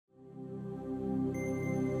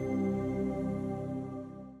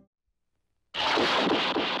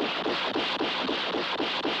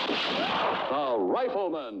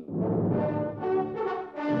Rifleman.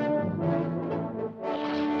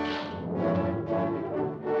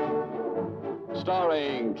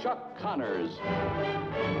 Starring Chuck Connors.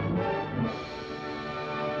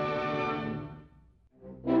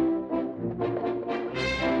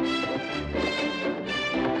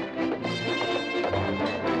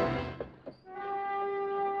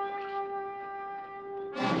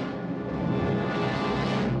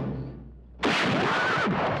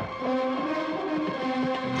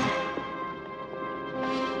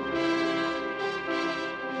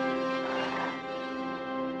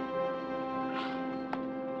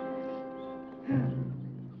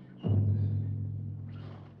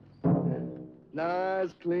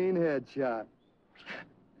 Nice, clean headshot.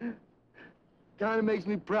 Kind of makes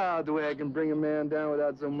me proud the way I can bring a man down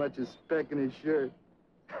without so much as speck in his shirt.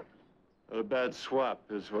 Not a bad swap,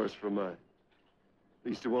 his horse for mine. At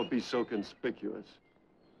least it won't be so conspicuous.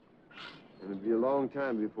 And it'll be a long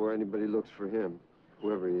time before anybody looks for him,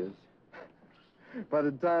 whoever he is. By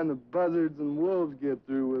the time the buzzards and wolves get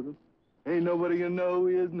through with him, ain't nobody gonna know who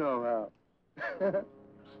he is nohow.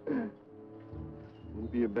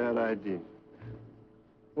 Wouldn't be a bad idea.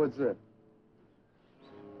 What's that?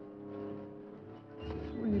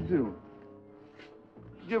 What are you doing?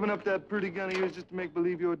 Giving up that pretty gun of yours just to make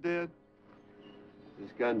believe you're dead? This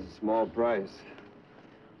gun's a small price.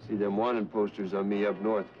 See them wanted posters on me up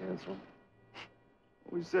north, cancel.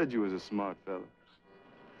 We said you was a smart fella.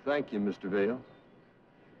 Thank you, Mr. Vale.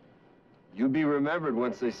 You'll be remembered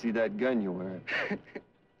once they see that gun you wear.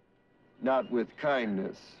 Not with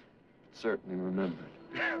kindness, but certainly remembered.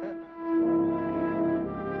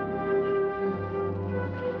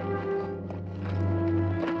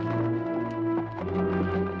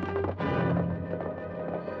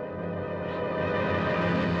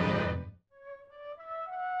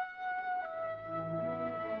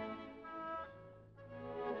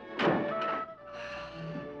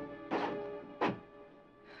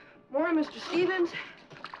 Morning, Mr. Stevens.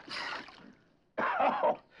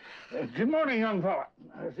 Oh, good morning, young fella.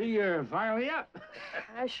 I see you're finally up.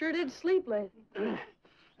 I sure did sleep lately.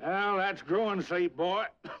 Well, that's growing sleep, boy.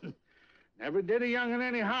 Never did a young'un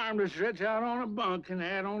any harm to stretch out on a bunk and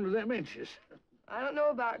add on to them inches. I don't know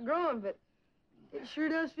about growing, but it sure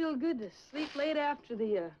does feel good to sleep late after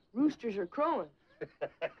the roosters are crowing.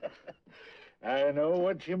 I know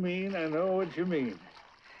what you mean. I know what you mean.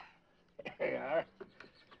 Here you are.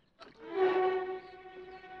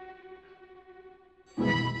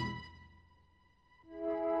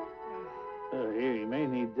 Oh, here, you may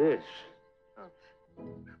need this. Oh.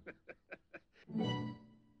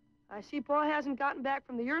 I see Pa hasn't gotten back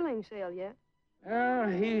from the yearling sale yet.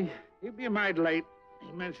 He'll be a mite late.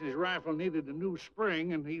 He mentioned his rifle needed a new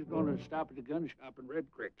spring, and he's going to stop at the gun shop in Red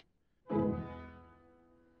Creek.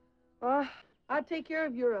 I'll take care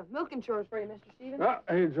of your milking chores for you, Mr. Stevens. Well,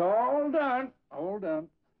 it's all done. All done.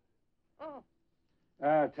 Oh.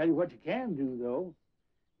 Tell you what you can do, though.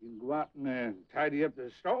 You can go out and tidy up the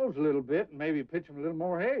stalls a little bit and maybe pitch them a little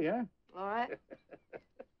more hay, huh? All right.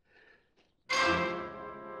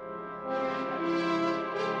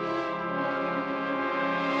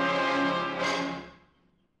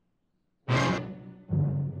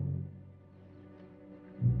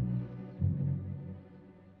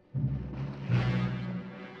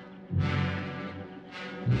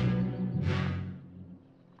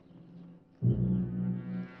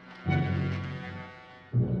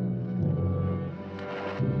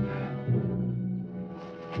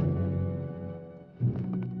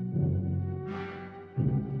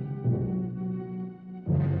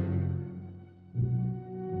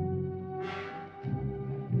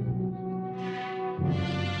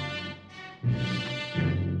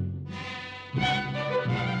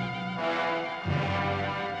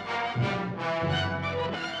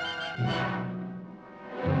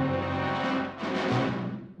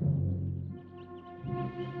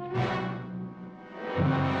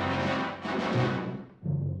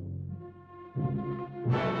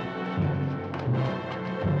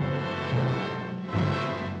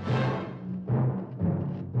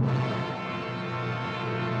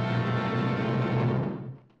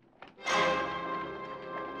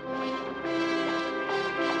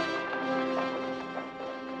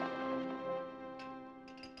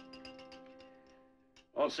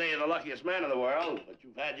 Won't say you're the luckiest man in the world, but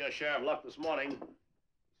you've had your share of luck this morning.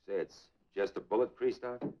 Say it's just a bullet,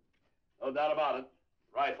 Christoph? No doubt about it.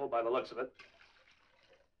 Rifle by the looks of it.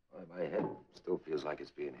 Well, my head still feels like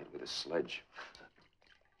it's being hit with a sledge.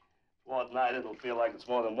 Toward night, it'll feel like it's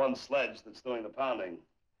more than one sledge that's doing the pounding.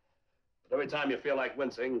 But every time you feel like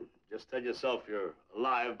wincing, just tell yourself you're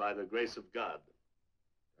alive by the grace of God.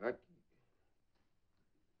 Doc,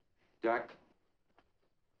 Doc,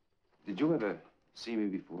 did you ever see me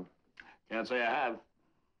before? Can't say I have.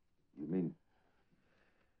 You mean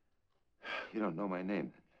you don't know my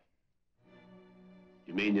name?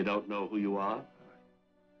 You mean you don't know who you are?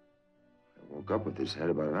 I woke up with this head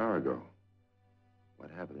about an hour ago. What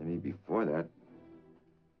happened to me before that?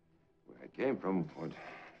 Where I came from, where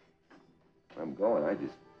I'm going, I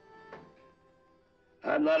just...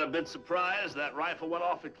 I'm not a bit surprised that rifle went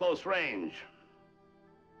off at close range.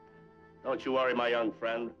 Don't you worry, my young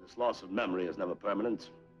friend. This loss of memory is never permanent.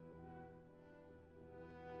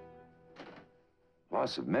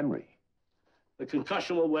 Loss of memory? The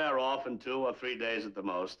concussion will wear off in 2 or 3 days at the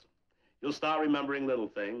most. You'll start remembering little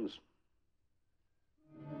things.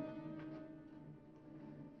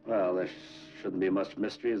 Well, there shouldn't be much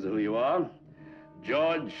mystery as to who you are.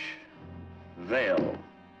 George Vale.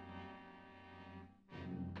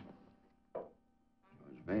 George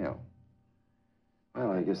Vale.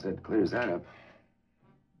 Well, I guess that clears that up.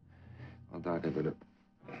 Well, Doc, I better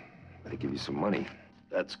give you some money.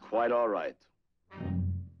 That's quite all right.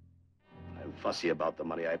 I'm fussy about the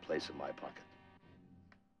money I place in my pocket.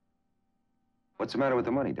 What's the matter with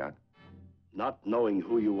the money, Doc? Not knowing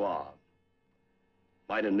who you are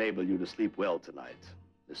might enable you to sleep well tonight,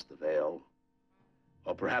 Mr. Vale.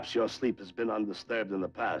 Or perhaps your sleep has been undisturbed in the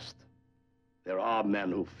past. There are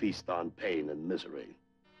men who feast on pain and misery.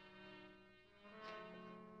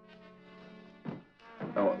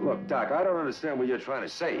 Oh, look, Doc, I don't understand what you're trying to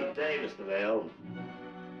say. Good day, Mr. Vale.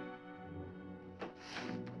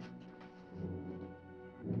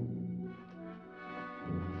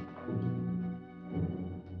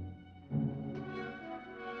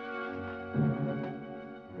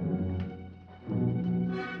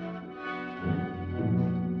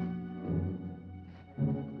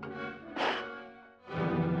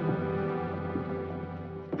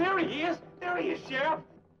 There he is, Sheriff.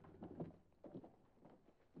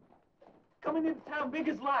 Coming into town big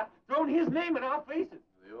as life, throwing his name in our faces.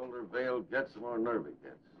 The older Vale gets, the more nerve he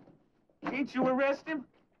gets. Can't you arrest him?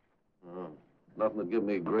 Nothing would give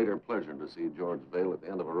me greater pleasure than to see George Vale at the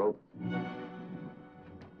end of a rope. As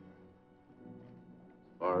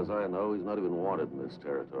far as I know, he's not even wanted in this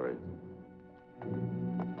territory.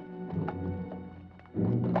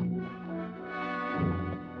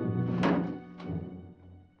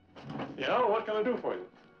 Yeah, what can I do for you?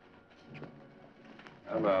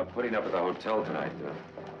 I'm putting up at the hotel tonight.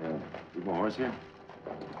 Keep my horse here?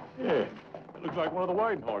 Yeah, it looks like one of the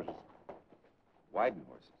Wyden horses. Wyden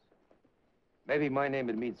horses? Maybe my name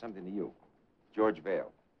would mean something to you. George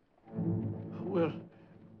Vale. Well,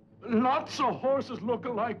 lots of horses look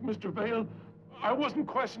alike, Mr. Vale. I wasn't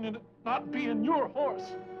questioning it not being your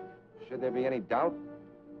horse. Should there be any doubt?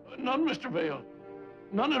 None, Mr. Vale.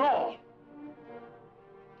 None at all.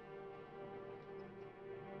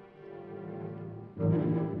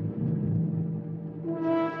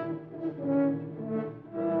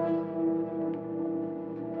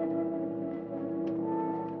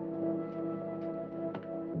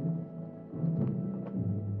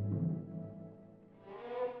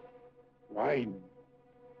 Wyden.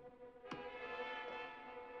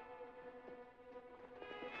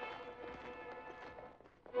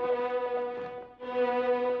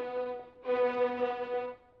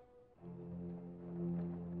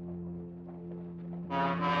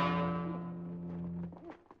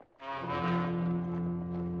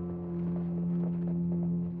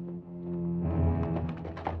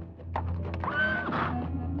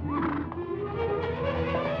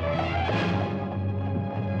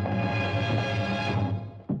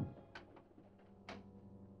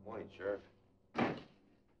 Morning, Sheriff.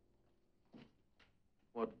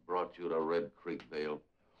 What brought you to Red Creek, Vale?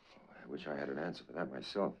 I wish I had an answer for that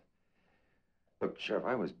myself. Look, Sheriff,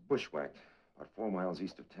 I was bushwhacked about 4 miles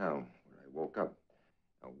east of town where I woke up.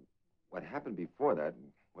 Now, what happened before that,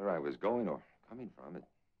 where I was going or coming from, well,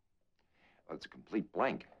 it's a complete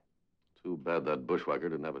blank. Too bad that bushwhacker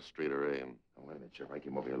didn't have a straighter aim. Now, wait a minute, Sheriff. I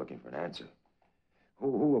came over here looking for an answer.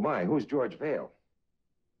 Who am I? Who's George Vale?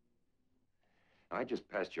 I just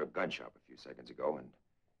passed your gun shop a few seconds ago, and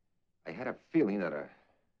I had a feeling that a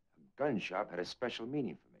gun shop had a special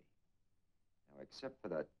meaning for me. Now, except for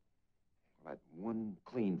that one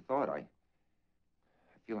clean thought, I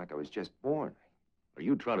feel like I was just born. Are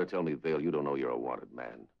you trying to tell me, Vale, you don't know you're a wanted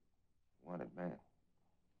man? Wanted man?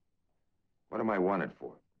 What am I wanted for?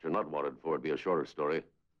 What you're not wanted for would be a shorter story.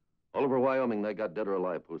 All over Wyoming, they got dead or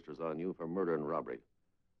alive posters on you for murder and robbery.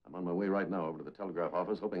 I'm on my way right now over to the telegraph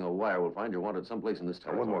office, hoping a wire will find you're wanted someplace in this Now,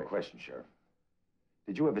 territory. one more question, Sheriff.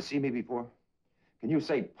 Did you ever see me before? Can you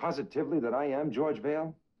say positively that I am George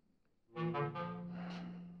Vale?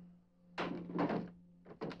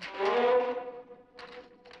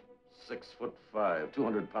 6'5",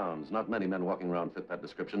 200 pounds. Not many men walking around fit that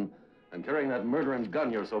description. And carrying that murdering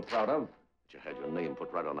gun you're so proud of. But you had your name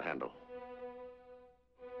put right on the handle.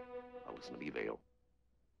 Now listen to me, Vale.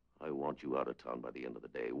 I want you out of town by the end of the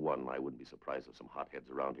day. One, I wouldn't be surprised if some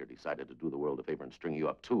hotheads around here decided to do the world a favor and string you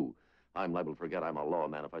up. Two, I'm liable to forget I'm a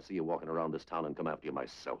lawman if I see you walking around this town and come after you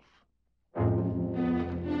myself.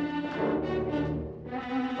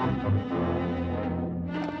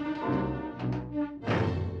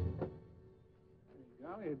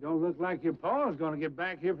 Golly, it don't look like your pa's gonna get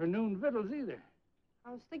back here for noon victuals either.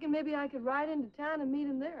 I was thinking maybe I could ride into town and meet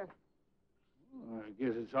him there. Well, I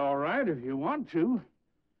guess it's all right if you want to.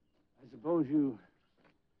 I suppose you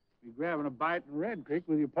be grabbing a bite in Red Creek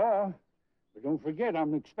with your pa. But don't forget,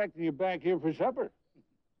 I'm expecting you back here for supper.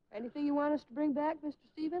 Anything you want us to bring back, Mr.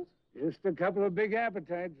 Stevens? Just a couple of big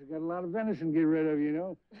appetites. I got a lot of venison to get rid of, you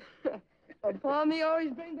know. Well, Pa and me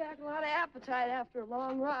always bring back a lot of appetite after a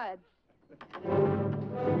long ride.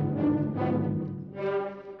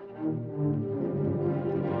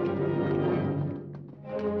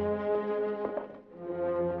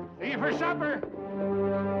 See you for supper.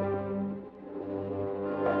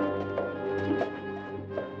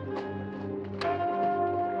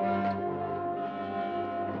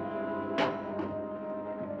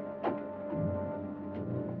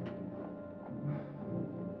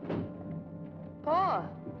 Pa.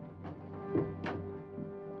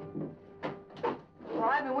 Well,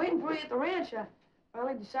 I've been waiting for you at the ranch. I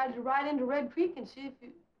finally decided to ride into Red Creek and see if you...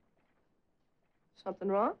 Something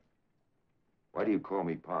wrong? Why do you call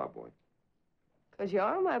me Pa, boy? 'Cause you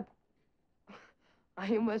are my... Oh,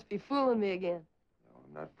 you must be fooling me again. No,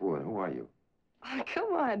 I'm not fooling. Who are you? Oh,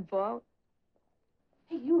 come on, Pa.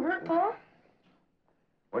 Hey, you hurt, Pa?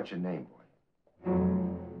 What's your name, boy?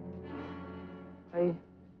 Are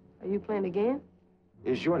you playing a game?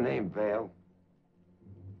 Is your name Vale?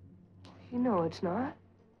 You know it's not.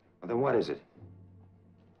 Well, then what is it?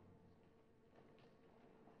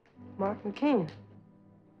 Mark McCain.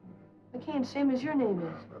 McCain, same as your name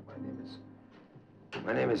is. Well,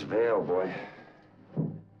 my name is Vale, boy.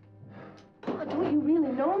 Pa, don't you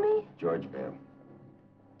really know me? George Vale.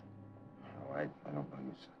 No, I don't know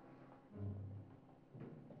you,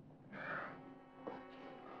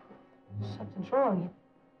 son. Something's wrong.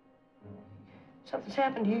 Something's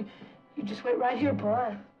happened to you. You just wait right here,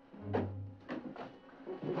 Pa.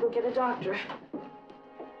 We'll go get a doctor.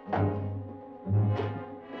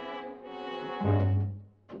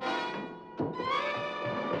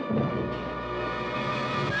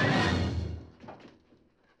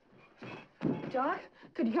 Doc,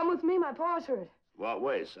 could you come with me? My pa's hurt. What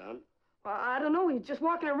way, son? Well, I don't know. He's just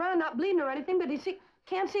walking around, not bleeding or anything, but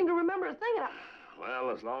can't seem to remember a thing.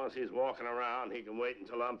 Well, as long as he's walking around, he can wait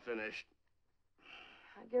until I'm finished.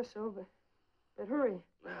 I guess so, but hurry.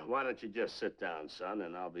 Now, why don't you just sit down, son,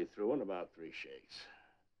 and I'll be through in about 3 shakes.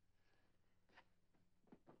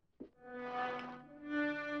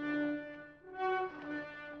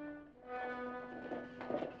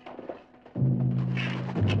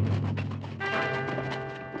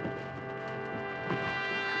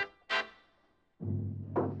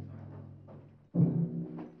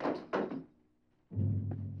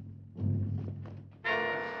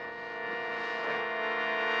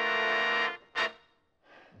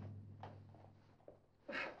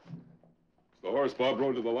 The horse Bob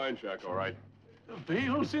rode to the line shack, all right.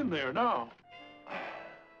 Vale's in there now.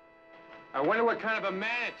 I wonder what kind of a man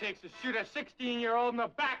it takes to shoot a 16-year-old in the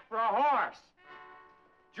back for a horse.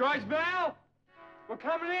 George Vale, we're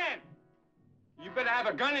coming in. You better have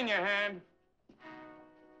a gun in your hand.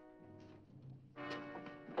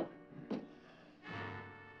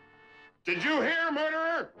 Did you hear,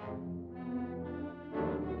 murderer?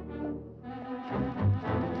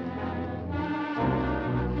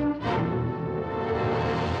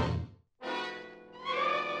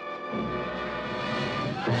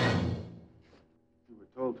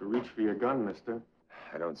 Told to reach for your gun, mister.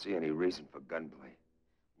 I don't see any reason for gunplay.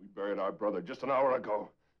 We buried our brother just an hour ago.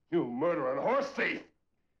 You murderer and horse thief!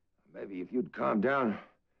 Maybe if you'd calm down,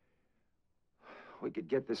 we could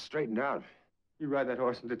get this straightened out. You ride that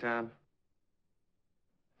horse into town?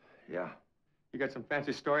 Yeah. You got some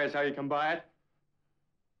fancy story as how you come by it?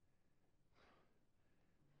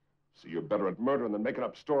 So you're better at murdering than making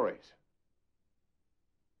up stories.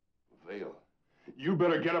 Vale, you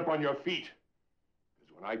better get up on your feet.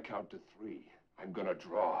 When I count to 3, I'm gonna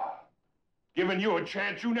draw. Giving you a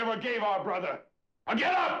chance you never gave our brother. Now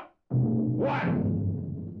get up!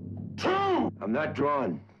 1, 2! I'm not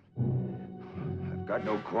drawing. I've got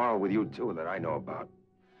no quarrel with you two that I know about.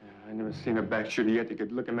 I never seen a back shooter yet that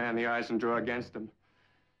could look a man in the eyes and draw against him.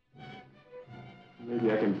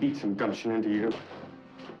 Maybe I can beat some gumption into you.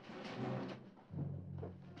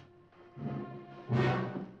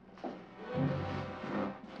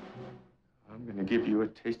 I'm gonna give you a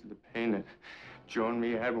taste of the pain that Joe and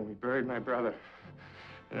me had when we buried my brother.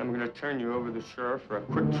 And I'm gonna turn you over to the sheriff for a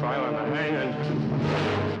quick trial on the hanging.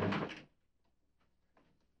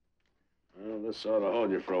 Well, this ought to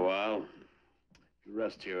hold you for a while. You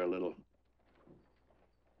rest here a little.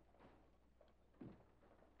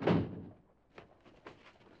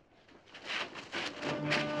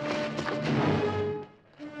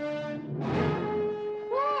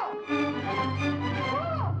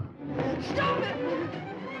 Stop it!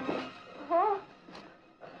 Huh?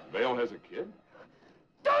 Vale has a kid?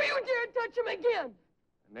 Don't you dare touch him again!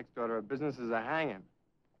 The next order of business is a hanging.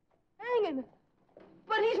 Hanging.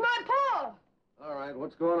 But he's my pa! All right,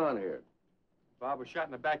 what's going on here? Bob was shot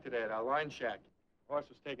in the back today at our line shack. Horse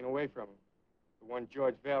was taken away from him. The one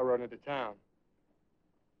George Vale rode into town.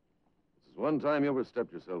 This is one time you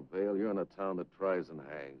overstepped yourself, Vale. You're in a town that tries and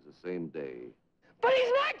hangs the same day. But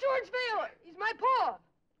he's not George Vale! He's my pa!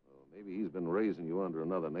 Well, maybe he's been raising you under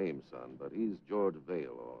another name, son, but he's George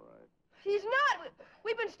Vale, all right. He's not!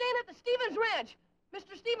 We've been staying at the Stevens Ranch.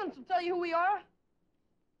 Mr. Stevens will tell you who we are.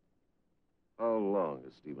 How long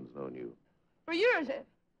has Stevens known you? For years.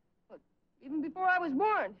 But even before I was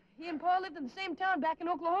born. He and Pa lived in the same town back in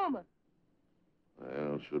Oklahoma.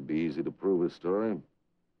 Well, it should be easy to prove his story.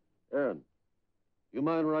 Aaron, you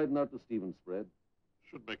mind riding out the Stevens spread?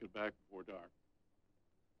 Should make it back before dark.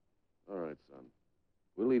 All right, son.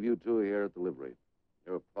 We'll leave you two here at the livery.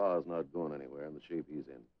 Your pa's not going anywhere in the shape he's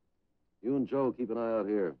in. You and Joe keep an eye out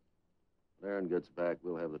here. When Aaron gets back,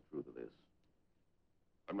 we'll have the truth of this.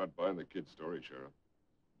 I'm not buying the kid's story, Sheriff.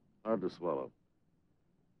 Hard to swallow.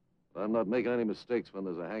 But I'm not making any mistakes when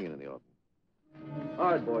there's a hanging in the offing.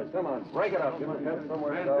 All right, boys, come on. Break it up. Give us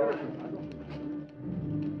somewhere to go.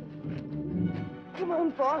 Come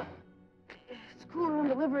on, Pa. It's cooler in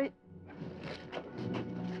the livery.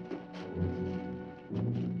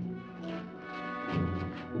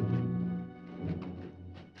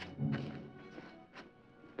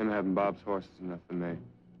 Him having Bob's horse is enough for me.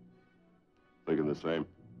 Thinking the same.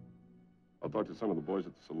 I'll talk to some of the boys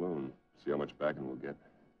at the saloon, see how much backing we'll get.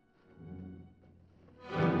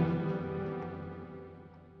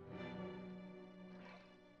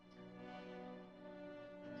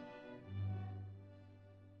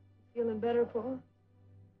 Feeling better, Pa?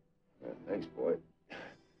 Thanks, boy.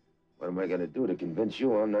 What am I going to do to convince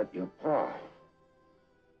you I'm not your pa?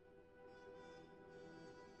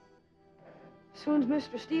 As soon as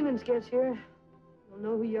Mr. Stevens gets here, we'll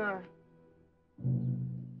know who you are.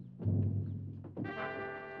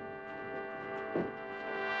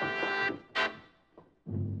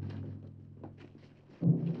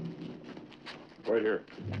 Right here.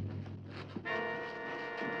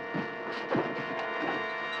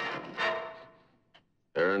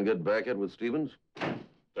 Aaron get back yet with Stevens?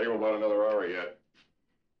 Take him about another hour yet.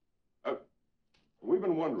 We've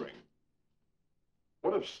been wondering,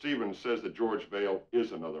 what if Stevens says that George Vale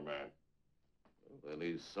is another man? Well, then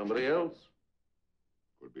he's somebody else.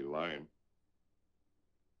 Could be lying.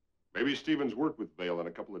 Maybe Stevens worked with Vale on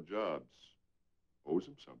a couple of jobs. Owes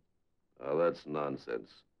him something. Oh, that's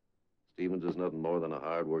nonsense. Stevens is nothing more than a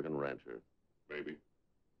hard-working rancher. Maybe.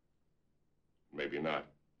 Maybe not.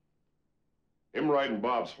 Him riding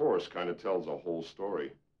Bob's horse kind of tells a whole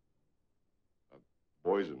story.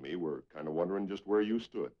 Boys and me were kind of wondering just where you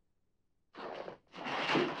stood.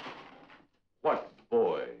 What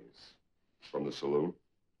boys? From the saloon?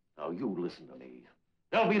 Now, you listen to me.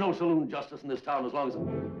 There'll be no saloon justice in this town as long as...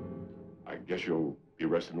 I guess you'll be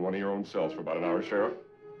resting in one of your own cells for about an hour, Sheriff.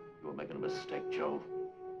 You're making a mistake, Joe.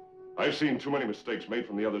 I've seen too many mistakes made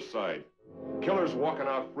from the other side. Killers walking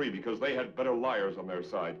out free because they had better liars on their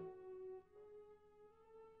side.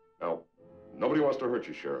 Now, nobody wants to hurt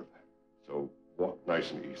you, Sheriff. So walk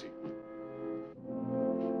nice and easy.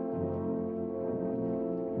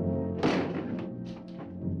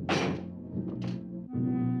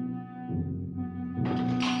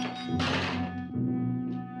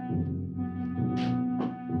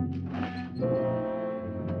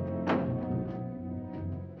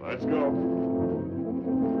 Let's go.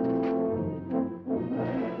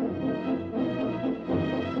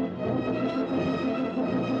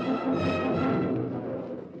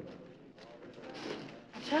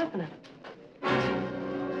 What's happening?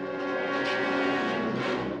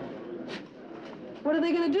 What are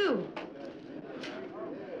they gonna do?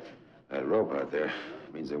 That rope out there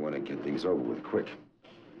means they want to get things over with quick.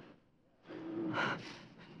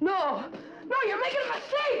 No! No, you're making a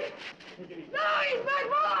mistake! No, he's my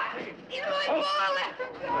boy! He's my boy! Let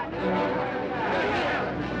him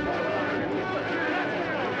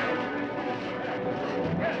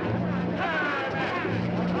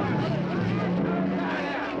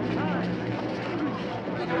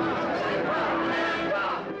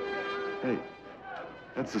Hey,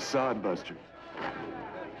 that's the sod buster.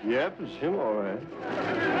 Yep, it's him, all right.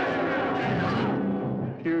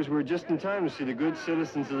 Appears we're just in time to see the good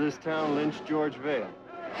citizens of this town lynch George Vale.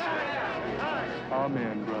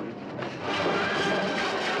 Amen, brother.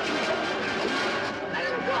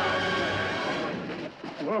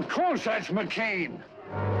 Well, of course that's McCain.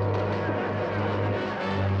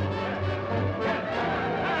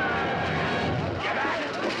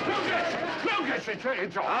 Lucas,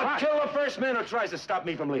 it's all I'll right. kill the first man who tries to stop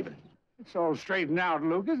me from leaving. It's all straightened out,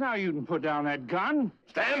 Lucas. Now you can put down that gun.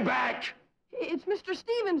 Stand back! It's Mr.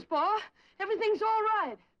 Stevens, Pa. Everything's all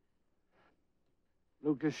right.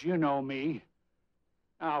 Lucas, you know me.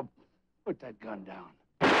 Now, put that gun down.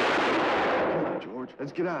 Come on, George.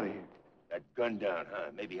 Let's get out of here. That gun down,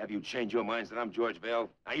 huh? Maybe have you change your minds that I'm George Vale.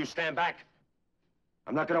 Now you stand back.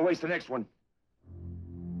 I'm not gonna waste the next one.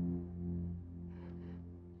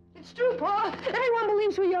 It's true, Pa. Everyone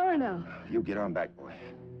believes who you are now. You get on back, boy.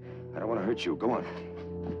 I don't want to hurt you. Go on.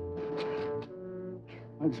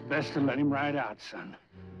 It's best to let him ride out, son.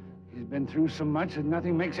 He's been through so much that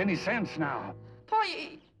nothing makes any sense now. Pa,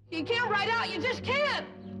 you can't ride out. You just can't.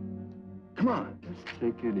 Come on. Let's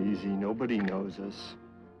take it easy. Nobody knows us.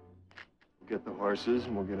 We'll get the horses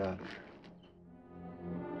and we'll get out of here.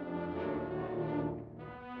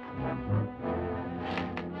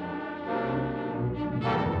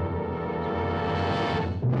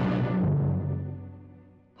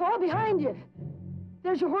 Pa, behind you.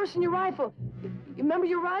 There's your horse and your rifle. You remember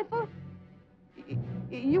your rifle?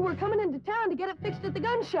 You were coming into town to get it fixed at the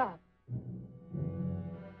gun shop.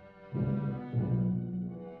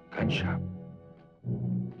 Gun shop.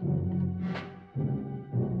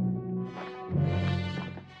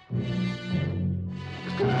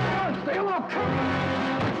 Stay along,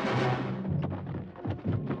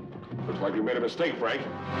 Looks like you made a mistake, Frank.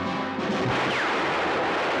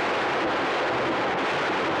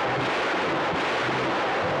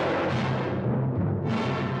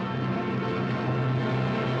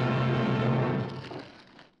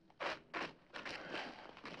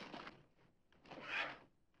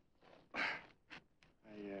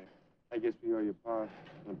 I guess we owe you an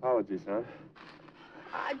apology, son.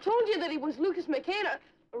 I told you that he was Lucas McCain,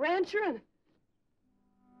 a rancher, and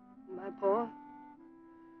my pa.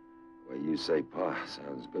 The way you say Pa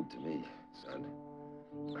sounds good to me, son.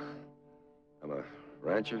 I'm a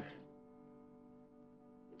rancher.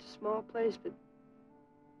 It's a small place, but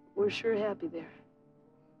we're sure happy there.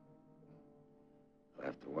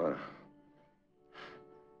 After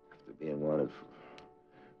being wanted for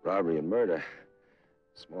robbery and murder,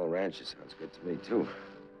 small rancher sounds good to me, too.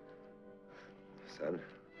 Son.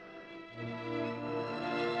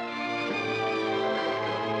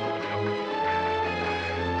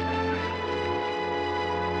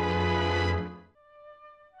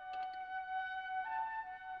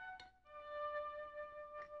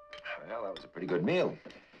 Well, that was a pretty good meal.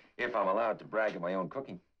 If I'm allowed to brag of my own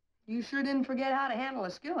cooking. You sure didn't forget how to handle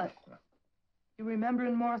a skillet. You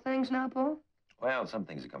remembering more things now, Pa? Well, some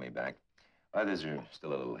things are coming back. Others are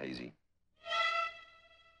still a little hazy.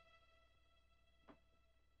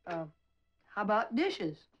 How about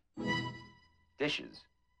dishes? Dishes?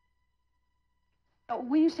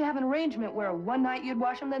 We used to have an arrangement where one night you'd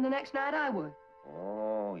wash them, then the next night I would.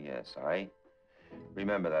 Oh, yes, I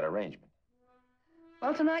remember that arrangement.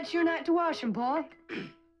 Well, tonight's your night to wash them, Pa.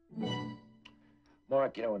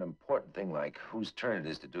 Mark, you know, an important thing like whose turn it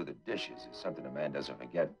is to do the dishes is something a man doesn't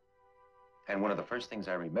forget. And one of the first things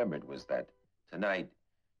I remembered was that tonight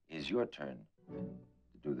is your turn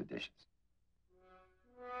to do the dishes.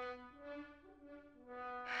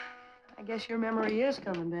 I guess your memory is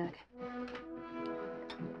coming back.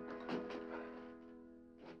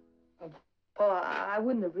 Pa, I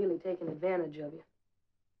wouldn't have really taken advantage of you.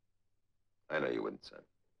 I know you wouldn't, son.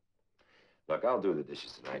 Look, I'll do the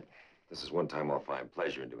dishes tonight. This is one time I'll find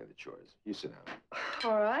pleasure in doing the chores. You sit down.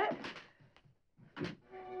 All right.